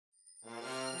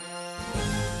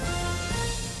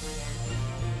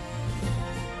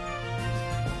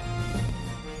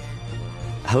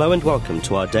Hello and welcome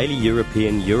to our daily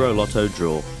European EuroLotto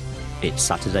Draw. It's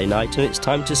Saturday night and it's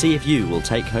time to see if you will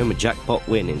take home a jackpot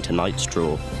win in tonight's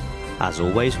draw. As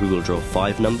always, we will draw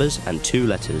 5 numbers and 2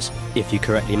 letters. If you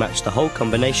correctly match the whole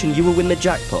combination, you will win the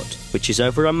jackpot, which is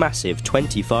over a massive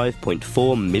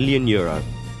 €25.4 million.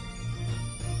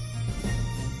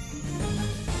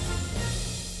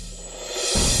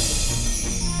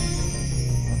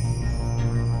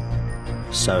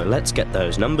 So let's get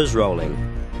those numbers rolling.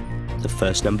 The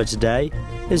first number today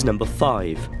is number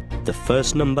 5. The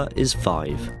first number is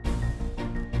 5.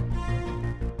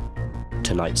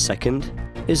 Tonight's second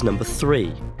is number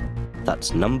 3.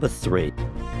 That's number 3.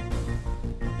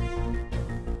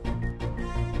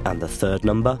 And the third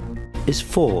number is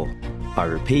 4. I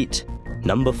repeat,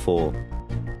 number 4.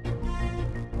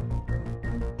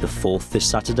 The fourth this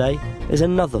Saturday is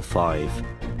another 5.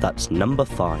 That's number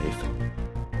 5.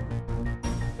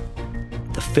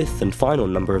 The fifth and final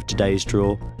number of today's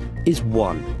draw is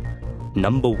 1.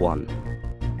 Number 1.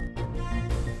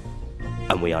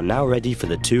 And we are now ready for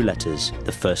the 2 letters.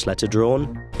 The first letter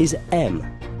drawn is M.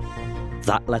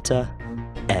 That letter,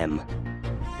 M.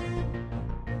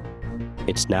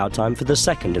 It's now time for the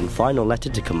second and final letter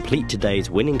to complete today's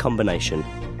winning combination.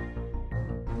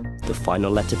 The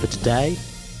final letter for today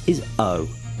is O.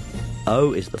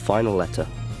 O is the final letter.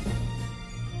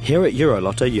 Here at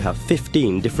EuroLotto you have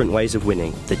 15 different ways of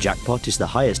winning. The jackpot is the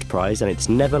highest prize and it's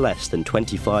never less than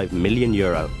 €25 million.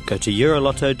 Go to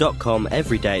EuroLotto.com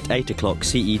every day at 8 o'clock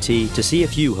CET to see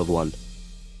if you have won.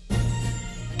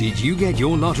 Did you get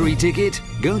your lottery ticket?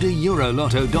 Go to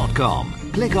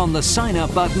EuroLotto.com, click on the sign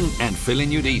up button and fill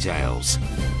in your details.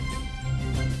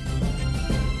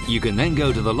 You can then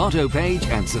go to the Lotto page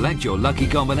and select your lucky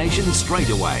combination straight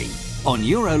away. On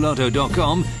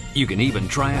EuroLotto.com, you can even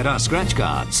try out our scratch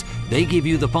cards. They give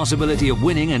you the possibility of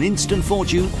winning an instant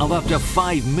fortune of up to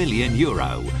 €5 million.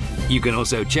 You can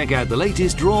also check out the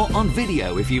latest draw on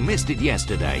video if you missed it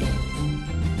yesterday.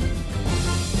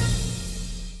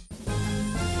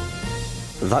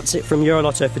 That's it from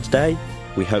EuroLotto for today.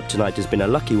 We hope tonight has been a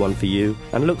lucky one for you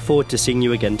and look forward to seeing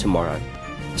you again tomorrow.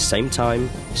 Same time,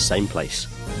 same place.